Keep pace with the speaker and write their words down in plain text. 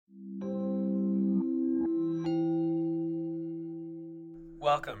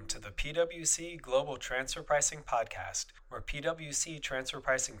welcome to the PwC Global Transfer Pricing Podcast, where PwC transfer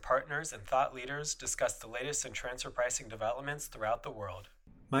pricing partners and thought leaders discuss the latest in transfer pricing developments throughout the world.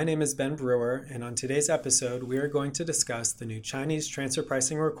 My name is Ben Brewer, and on today's episode, we are going to discuss the new Chinese transfer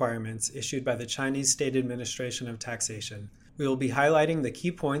pricing requirements issued by the Chinese State Administration of Taxation. We will be highlighting the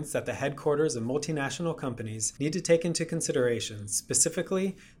key points that the headquarters of multinational companies need to take into consideration,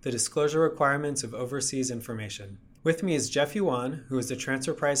 specifically the disclosure requirements of overseas information. With me is Jeff Yuan, who is the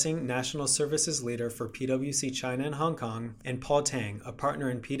Transfer Pricing National Services Leader for PwC China and Hong Kong, and Paul Tang, a partner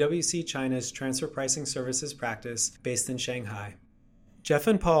in PwC China's Transfer Pricing Services practice based in Shanghai. Jeff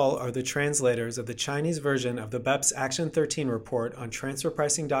and Paul are the translators of the Chinese version of the BEPS Action 13 report on transfer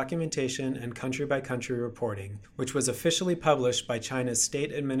pricing documentation and country-by-country reporting, which was officially published by China's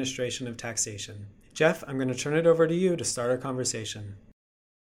State Administration of Taxation. Jeff, I'm going to turn it over to you to start our conversation.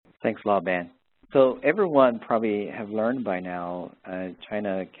 Thanks a lot, Ben. So everyone probably have learned by now,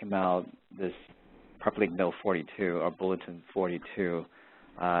 China came out this Public Note 42, or Bulletin 42,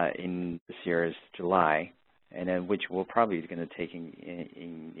 in this year's July, and then which will probably going to take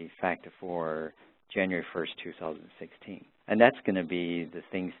in effect for January 1st, 2016. And that's going to be the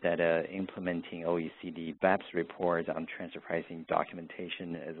things that are implementing OECD BEPS reports on transfer pricing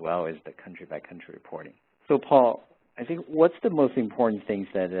documentation as well as the country-by-country reporting. So Paul, I think what's the most important things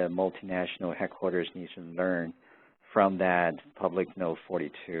that multinational headquarters needs to learn from that Public Note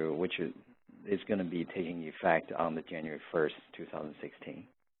 42, which is going to be taking effect on the January 1st, 2016?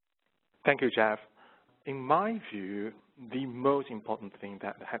 Thank you, Jeff. In my view, the most important thing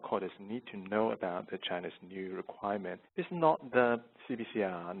that the headquarters need to know about the China's new requirement is not the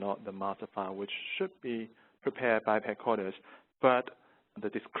CBCR, not the master file, which should be prepared by the headquarters, but the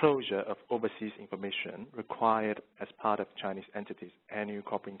disclosure of overseas information required as part of Chinese entities' annual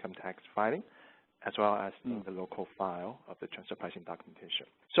corporate income tax filing, as well as in the local file of the transfer pricing documentation.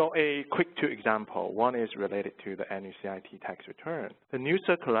 So a quick two example. One is related to the annual CIT tax return. The new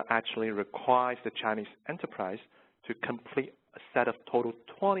circular actually requires the Chinese enterprise to complete a set of total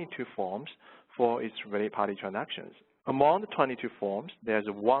 22 forms for its related party transactions. Among the 22 forms, there's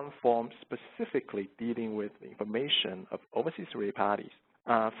one form specifically dealing with the information of overseas related parties.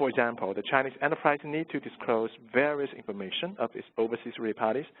 For example, the Chinese enterprise need to disclose various information of its overseas related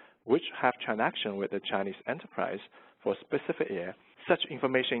parties which have transaction with the Chinese enterprise for a specific year. Such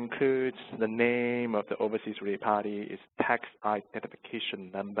information includes the name of the overseas related party, its tax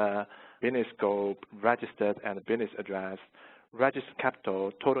identification number, business scope, registered and business address, registered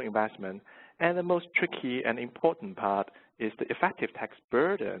capital, total investment, and the most tricky and important part is the effective tax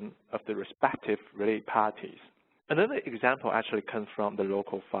burden of the respective related parties. Another example actually comes from the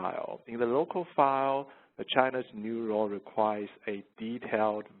local file. In the local file, the China's new law requires a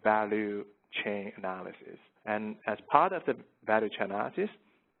detailed value chain analysis. And as part of the value chain analysis,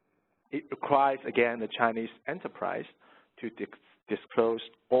 it requires, again, the Chinese enterprise to disclose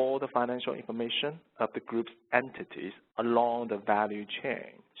all the financial information of the group's entities along the value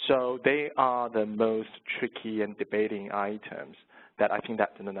chain. So they are the most tricky and debating items that I think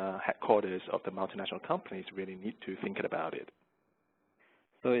that the headquarters of the multinational companies really need to think about it.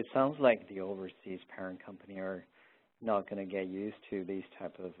 So it sounds like the overseas parent company are not going to get used to these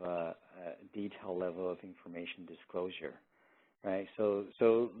type of detailed level of information disclosure, right? So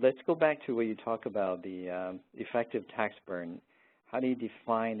let's go back to what you talk about, the effective tax burden. How do you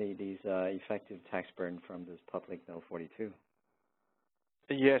define these effective tax burden from this Public Note 42?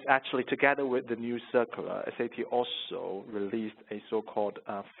 Yes, actually, together with the new circular, SAT also released a so-called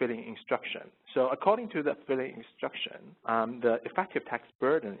filling instruction. So according to the filling instruction, the effective tax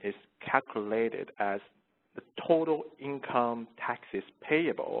burden is calculated as the total income taxes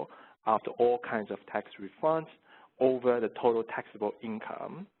payable after all kinds of tax refunds over the total taxable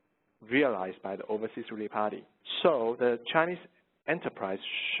income realized by the overseas related party. So the Chinese enterprise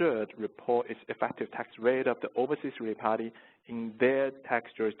should report its effective tax rate of the overseas related party in their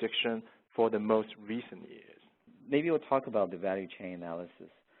tax jurisdiction for the most recent years. Maybe we'll talk about the value chain analysis.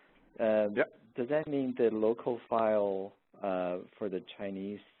 Does that mean the local file for the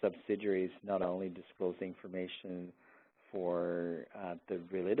Chinese subsidiaries not only disclose information for the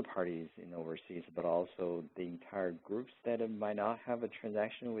related parties in overseas, but also the entire groups that might not have a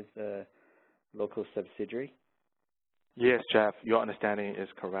transaction with the local subsidiary? Yes, Jeff, your understanding is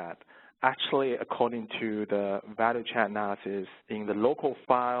correct. Actually, according to the value chain analysis in the local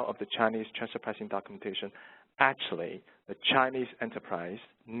file of the Chinese transfer pricing documentation, actually, the Chinese enterprise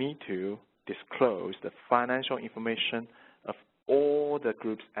need to disclose the financial information of all the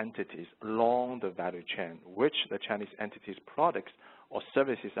group's entities along the value chain, which the Chinese entities' products or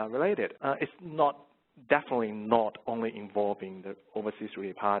services are related. It's not definitely not only involving the overseas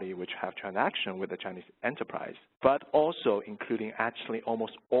related party which have transaction with the Chinese enterprise, but also including actually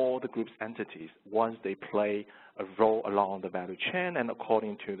almost all the group's entities once they play a role along the value chain. And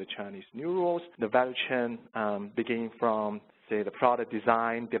according to the Chinese new rules, the value chain beginning from, say, the product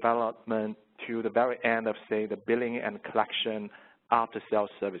design, development, to the very end of, say, the billing and collection after sales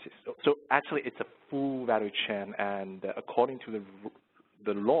services. So actually it's a full value chain, and according to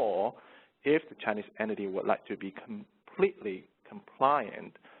the law, if the Chinese entity would like to be completely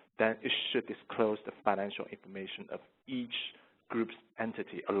compliant, then it should disclose the financial information of each group's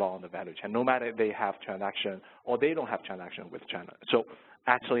entity along the value chain, no matter if they have transaction or they don't have transaction with China. So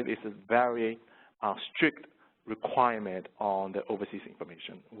actually this is very strict requirement on the overseas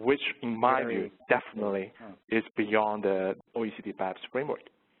information, which in my view definitely is beyond the OECD BEPS framework.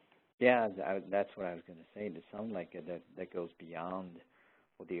 Yeah, that's what I was going to say. It sounds like that goes beyond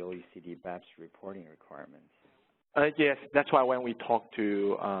the OECD BEPS reporting requirements. Yes, that's why when we talk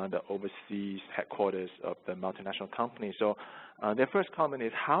to the overseas headquarters of the multinational company, so their first comment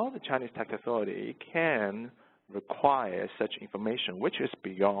is how the Chinese tax authority can require such information, which is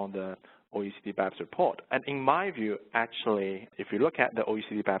beyond the OECD BEPS report. And in my view, actually, if you look at the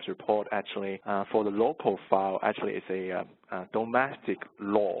OECD BEPS report, actually, for the local file, actually it's a domestic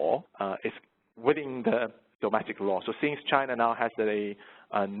law. It's within the domestic law. So since China now has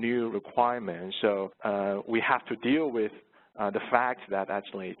a new requirement, so we have to deal with the fact that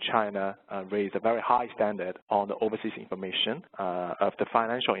actually China raised a very high standard on the overseas information of the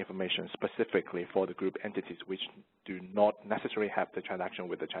financial information specifically for the group entities which do not necessarily have the transaction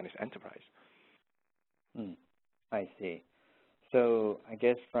with the Chinese enterprise. I see. So I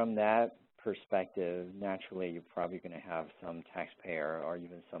guess from that perspective, naturally you're probably going to have some taxpayer or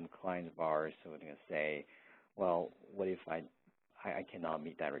even some clients of ours who are going to say, well, what if I cannot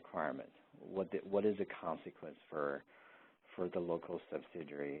meet that requirement? What is the consequence for the local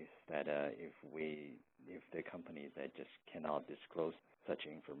subsidiaries that if the companies that just cannot disclose such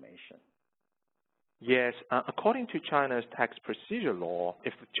information? Yes, according to China's tax procedure law,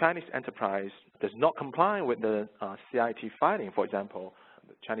 if the Chinese enterprise does not comply with the CIT filing, for example,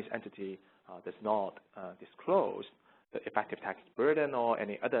 the Chinese entity does not disclose the effective tax burden or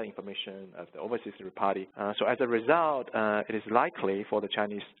any other information of the overseas party. So as a result, it is likely for the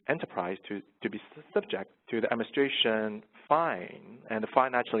Chinese enterprise to be subject to the administration fine, and the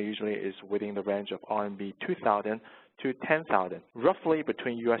fine actually usually is within the range of RMB 2,000 to 10,000, roughly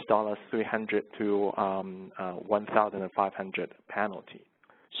between US dollars 300 to 1,500 penalty.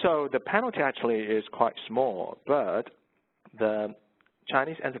 So the penalty actually is quite small, but the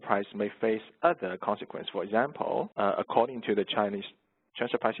Chinese enterprise may face other consequences. For example, according to the Chinese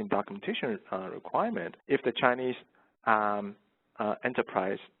transfer pricing documentation requirement, if the Chinese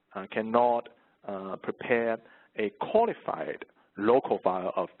enterprise cannot prepare a qualified local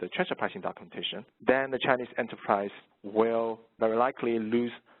file of the transfer pricing documentation, then the Chinese enterprise will very likely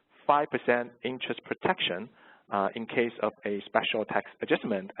lose 5% interest protection in case of a special tax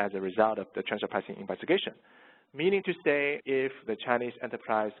adjustment as a result of the transfer pricing investigation. Meaning to say, if the Chinese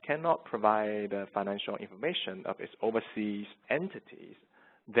enterprise cannot provide financial information of its overseas entities,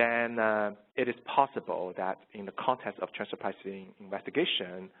 then it is possible that in the context of transfer pricing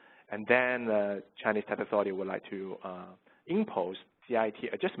investigation, and then the Chinese tax authority would like to impose CIT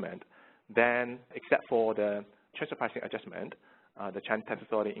adjustment, then except for the transfer pricing adjustment, the Chinese tax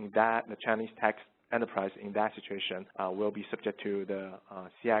authority the Chinese tax enterprise in that situation will be subject to the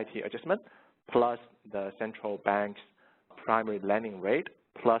CIT adjustment, plus the central bank's primary lending rate,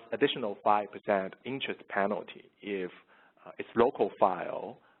 plus additional 5% interest penalty if its local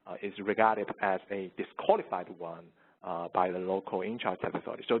file is regarded as a disqualified one by the local in-charge tax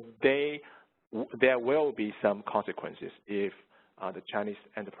authority. So there will be some consequences if the Chinese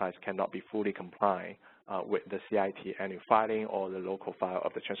enterprise cannot be fully compliant with the CIT annual filing or the local file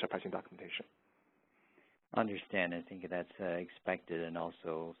of the transfer pricing documentation. Understand. I think that's expected and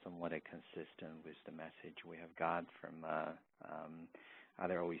also somewhat consistent with the message we have got from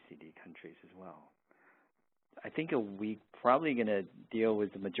other OECD countries as well. I think we probably going to deal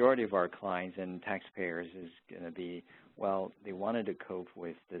with the majority of our clients and taxpayers is going to be, well, they wanted to cope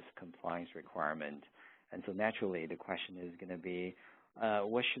with this compliance requirement. And so naturally the question is going to be,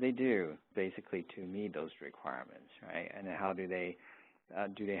 what should they do basically to meet those requirements, right? And how do they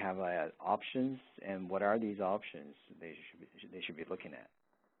have options, and what are these options they should be looking at?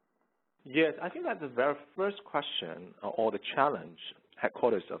 Yes, I think that's the very first question or the challenge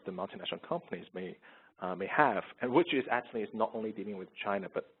headquarters of the multinational companies may have, and which is actually is not only dealing with China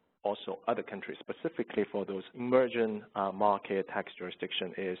but also other countries, specifically for those emerging market tax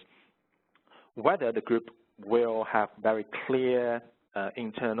jurisdiction, is whether the group will have very clear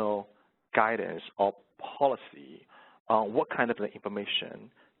internal guidance or policy on what kind of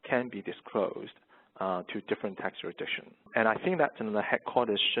information can be disclosed to different tax jurisdictions. And I think that the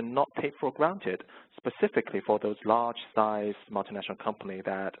headquarters should not take for granted, specifically for those large-size multinational companies,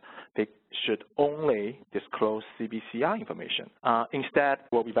 that they should only disclose CBCR information. Instead,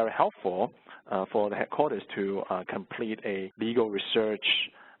 it will be very helpful for the headquarters to complete a legal research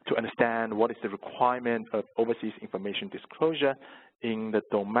to understand what is the requirement of overseas information disclosure in the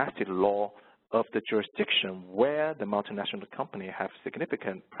domestic law of the jurisdiction where the multinational company have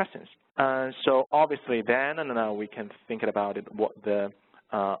significant presence. So obviously then we can think about it, what the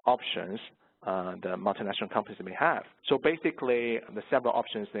options the multinational companies may have. So basically, the several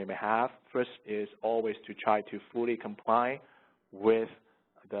options they may have. First is always to try to fully comply with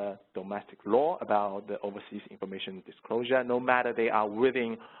the domestic law about the overseas information disclosure, no matter they are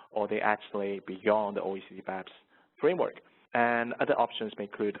within or they actually beyond the OECD BEPS framework. And other options may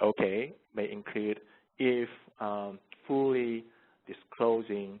include if fully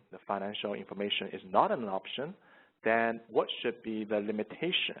disclosing the financial information is not an option, then what should be the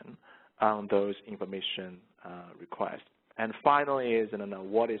limitation on those information requests? And finally is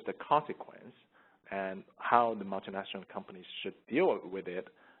what is the consequence and how the multinational companies should deal with it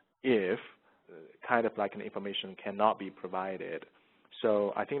if kind of like an information cannot be provided.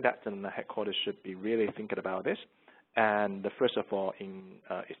 So I think that the headquarters should be really thinking about this. And first of all,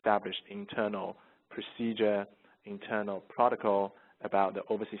 establish internal procedure, internal protocol about the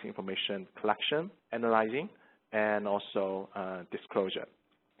overseas information collection, analyzing, and also disclosure.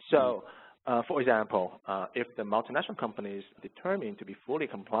 So, for example, if the multinational company is determined to be fully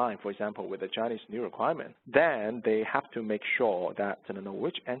compliant, for example, with the Chinese new requirement, then they have to make sure that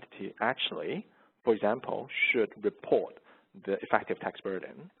which entity actually, for example, should report the effective tax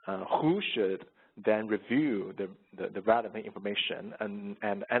burden, who should then review the relevant information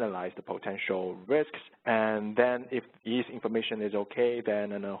and analyze the potential risks. And then if this information is okay,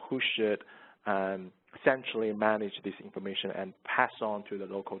 then who should essentially manage this information and pass on to the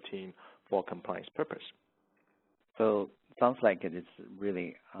local team for compliance purpose. So it sounds like it is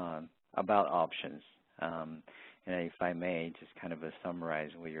really about options. And if I may just kind of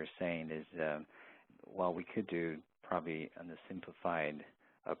summarize what you're saying is, well, we could do probably on the simplified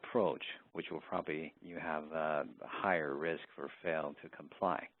approach, which will probably you have a higher risk for fail to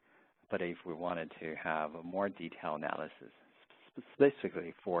comply. But if we wanted to have a more detailed analysis,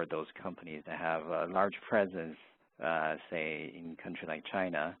 specifically for those companies that have a large presence, say in a country like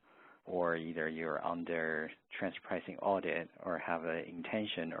China, or either you're under transfer pricing audit or have an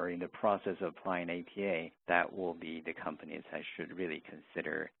intention or in the process of applying APA, that will be the companies that should really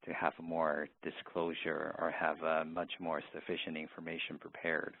consider to have more disclosure or have a much more sufficient information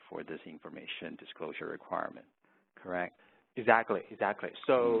prepared for this information disclosure requirement, correct? Exactly.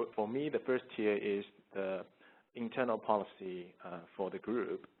 So for me, the first tier is the internal policy for the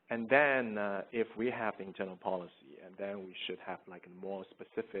group. And then if we have the internal policy, and then we should have like a more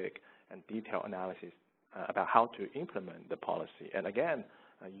specific and detailed analysis about how to implement the policy. And again,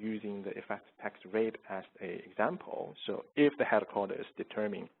 using the effective tax rate as an example. So if the headquarters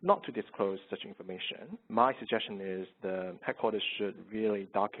determine not to disclose such information, my suggestion is the headquarters should really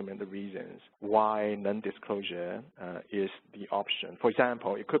document the reasons why non-disclosure is the option. For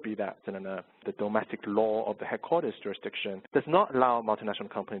example, it could be that the domestic law of the headquarters jurisdiction does not allow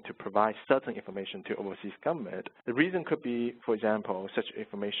multinational companies to provide certain information to overseas government. The reason could be, for example, such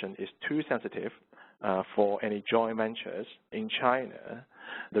information is too sensitive for any joint ventures in China.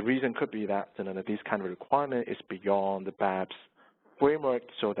 The reason could be that this kind of requirement is beyond the BEPS framework,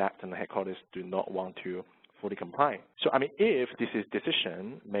 so that the headquarters do not want to fully comply. So, I mean, if this is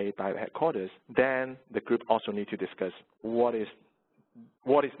decision made by the headquarters, then the group also need to discuss what is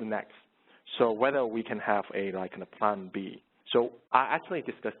the next. So whether we can have a plan B. So I actually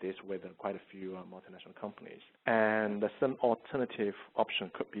discussed this with quite a few multinational companies, and some alternative option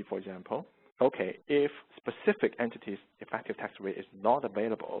could be, for example, okay, if specific entities' effective tax rate is not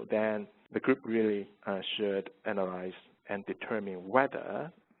available, then the group really should analyze and determine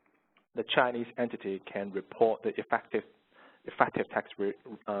whether the Chinese entity can report the effective tax rate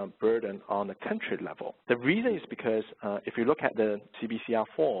burden on the country level. The reason is because if you look at the CBCR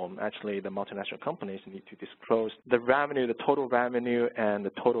form, actually the multinational companies need to disclose the revenue, the total revenue, and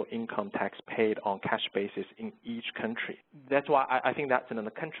the total income tax paid on cash basis in each country. That's why I think that in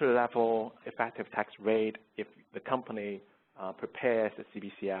the country level effective tax rate, if the company prepares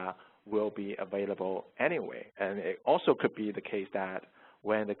the CBCR, will be available anyway. And it also could be the case that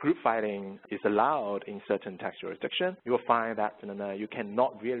when the group filing is allowed in certain tax jurisdictions, you will find that you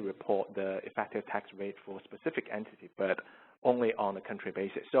cannot really report the effective tax rate for a specific entity, but only on a country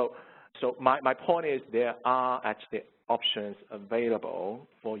basis. So my point is there are actually options available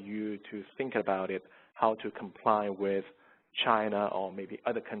for you to think about it, how to comply with China or maybe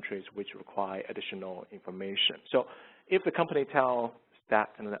other countries which require additional information. So if the company tells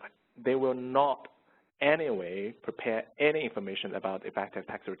that they will not anyway prepare any information about effective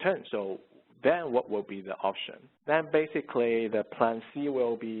tax return, so then what will be the option? Then basically the plan C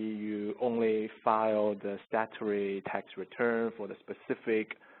will be you only file the statutory tax return for the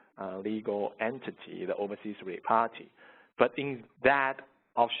specific legal entity, the overseas related party. But in that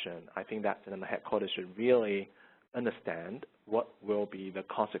option, I think that the headquarters should really understand what will be the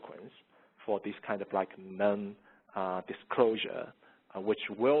consequence for this kind of like non-disclosure, which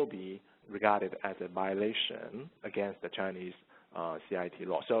will be regarded as a violation against the Chinese CIT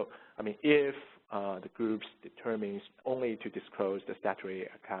law. So, I mean, if the groups determines only to disclose the statutory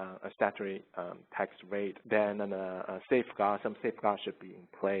tax rate, then some safeguards should be in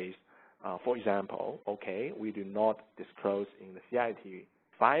place. For example, okay, we do not disclose in the CIT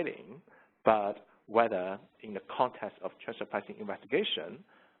filing, but whether in the context of transfer pricing investigation,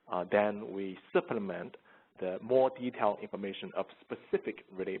 then we supplement the more detailed information of specific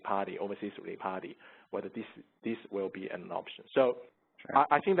related party, overseas related party, whether this will be an option. So sure.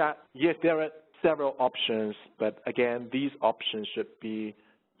 I think that, yes, there are several options, but again, these options should be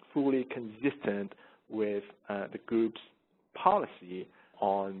fully consistent with the group's policy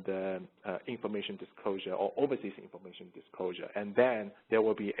on the information disclosure or overseas information disclosure. And then there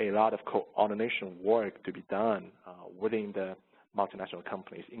will be a lot of coordination work to be done within the multinational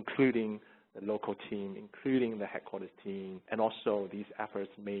companies, including the local team, including the headquarters team, and also these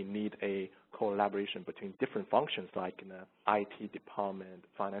efforts may need a collaboration between different functions like in the IT department,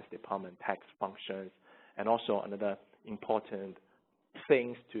 finance department, tax functions, and also another important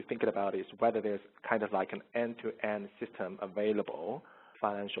things to think about is whether there's kind of like an end-to-end system available,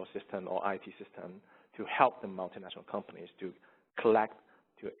 financial system or IT system, to help the multinational companies to collect,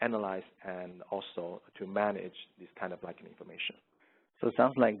 to analyze, and also to manage this kind of like information. So it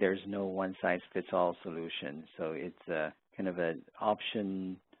sounds like there's no one-size-fits-all solution. So it's kind of an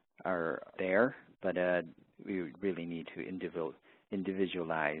option are there, but we really need to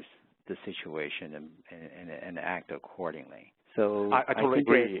individualize the situation and act accordingly. So I totally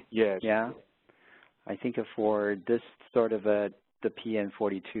agree. Yes. Yeah. I think for this sort of the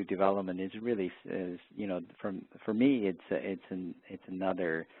PN42 development is really for me it's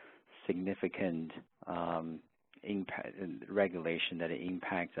another significant impact regulation that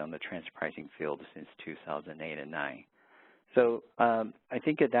impacts on the transfer pricing field since 2008 and 9. So I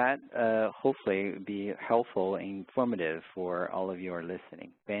think that hopefully will be helpful and informative for all of you who are listening.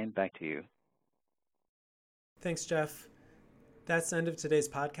 Ben, back to you. Thanks, Jeff. That's the end of today's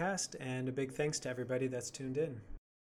podcast, and a big thanks to everybody that's tuned in.